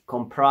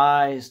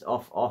comprised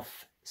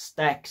of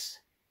stacks.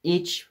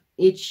 Each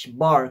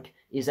bark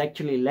is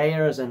actually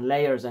layers and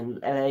layers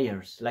and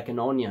layers, like an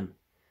onion,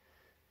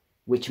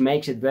 which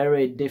makes it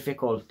very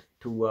difficult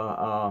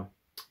to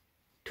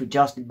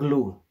just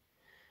glue,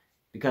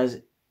 because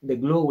the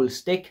glue will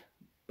stick,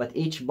 but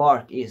each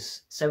bark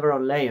is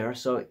several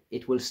layers, so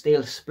it will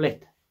still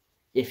split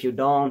if you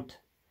don't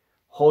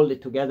hold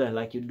it together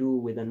like you do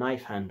with a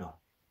knife handle.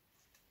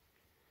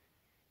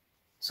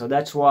 So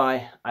that's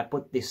why I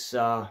put this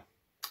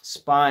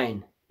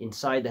spine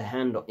inside the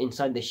handle,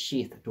 inside the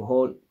sheath,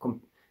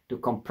 to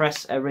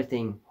compress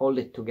everything, hold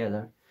it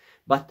together.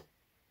 But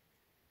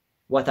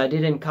what I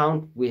didn't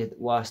count with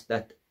was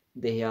that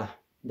the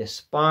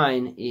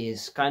spine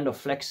is kind of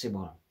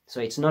flexible,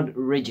 so it's not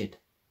rigid.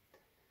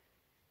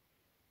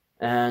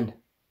 And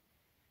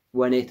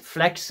when it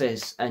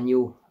flexes and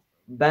you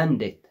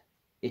bend it,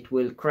 it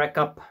will crack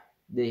up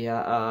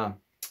the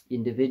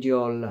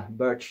individual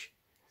birch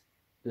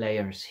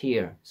layers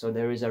here. So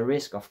there is a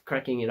risk of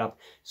cracking it up.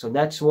 So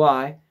that's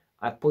why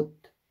I put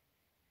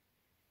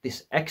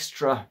this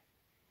extra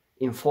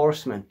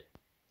enforcement.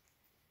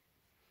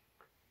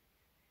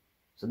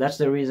 So that's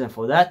the reason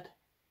for that.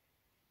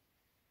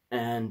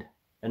 And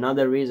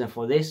another reason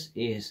for this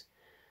is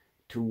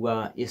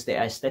the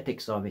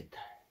aesthetics of it.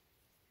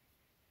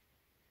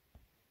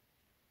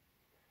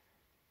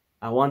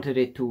 I wanted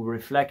it to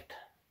reflect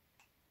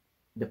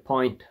the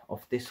point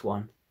of this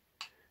one,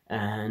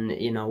 and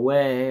in a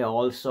way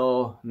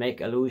also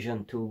make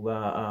allusion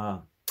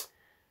to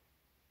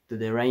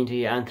the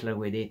reindeer antler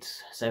with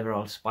its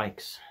several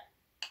spikes.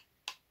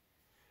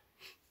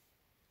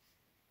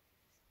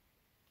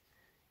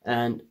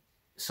 And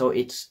so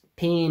it's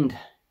pinned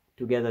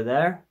together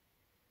there.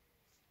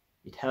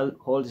 It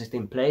holds it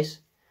in place,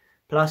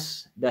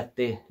 plus that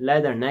the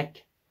leather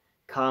neck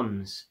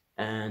comes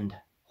and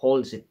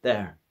holds it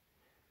there,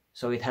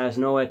 so it has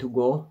nowhere to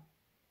go,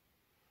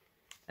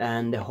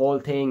 and the whole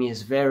thing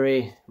is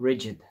very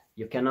rigid.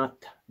 You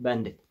cannot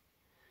bend it.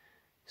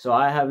 So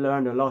I have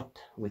learned a lot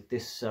with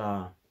this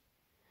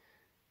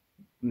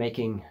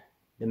making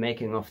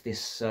of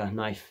this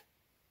knife.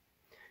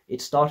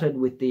 It started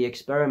with the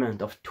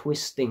experiment of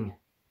twisting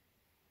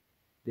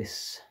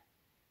this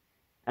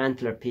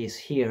antler piece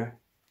here,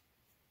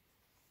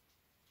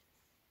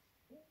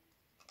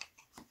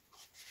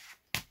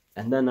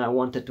 and then I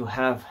wanted to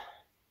have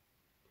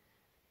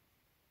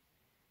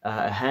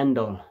a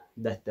handle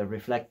that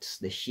reflects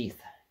the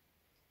sheath.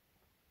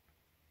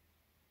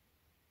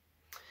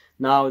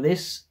 Now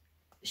this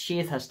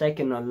sheath has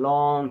taken a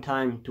long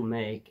time to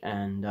make,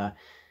 and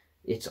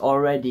it's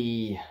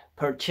already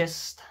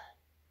purchased.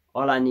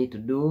 All I need to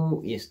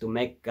do is to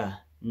make a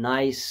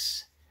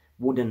nice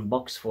wooden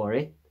box for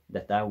it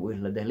that I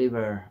will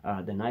deliver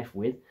the knife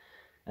with,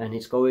 and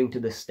it's going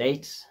to the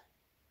States.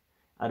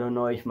 I don't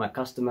know if my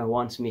customer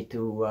wants me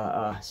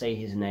to say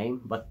his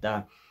name, but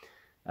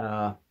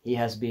he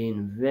has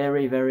been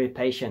very, very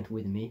patient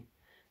with me.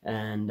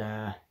 And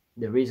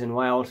the reason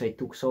why also it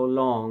took so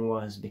long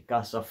was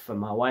because of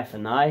my wife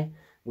and I.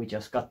 We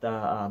just got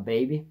a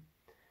baby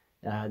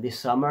this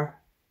summer,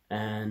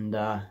 and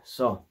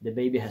so the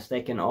baby has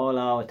taken all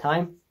our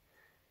time,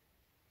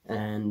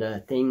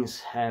 and things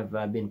have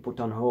been put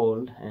on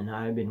hold, and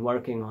I've been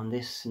working on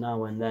this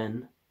now and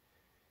then,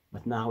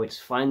 but now it's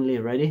finally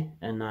ready,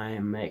 and I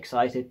am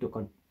excited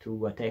to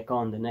take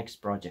on the next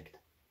project.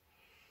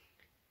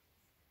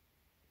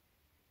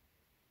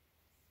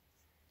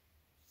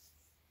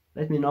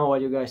 Let me know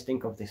what you guys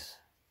think of this.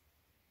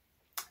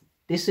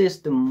 This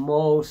is the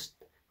most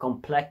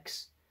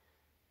complex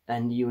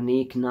and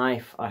unique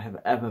knife I have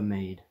ever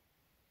made.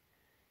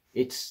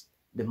 It's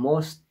the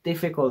most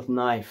difficult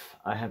knife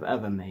I have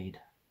ever made.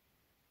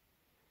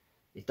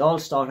 It all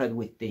started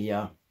with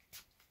the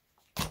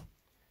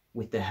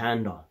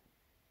handle,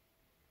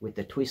 with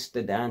the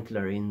twisted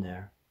antler in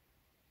there.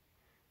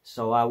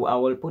 So I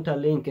will put a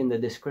link in the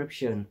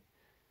description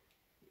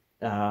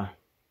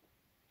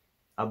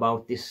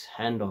about this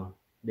handle,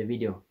 the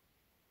video.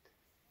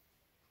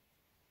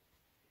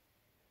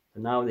 So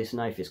now this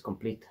knife is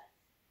complete.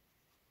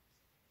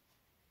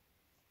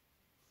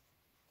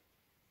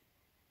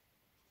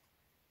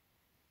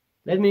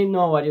 Let me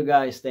know what you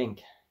guys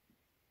think.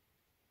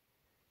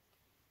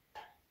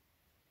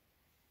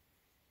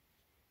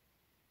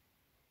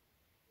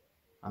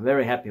 I'm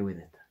very happy with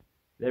it.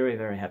 Very,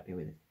 very happy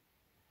with it.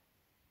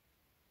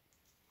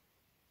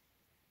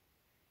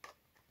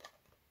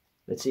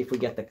 Let's see if we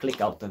get the click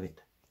out of it.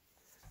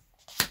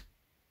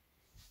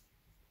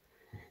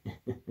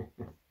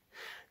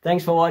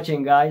 Thanks for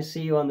watching, guys.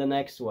 See you on the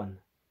next one.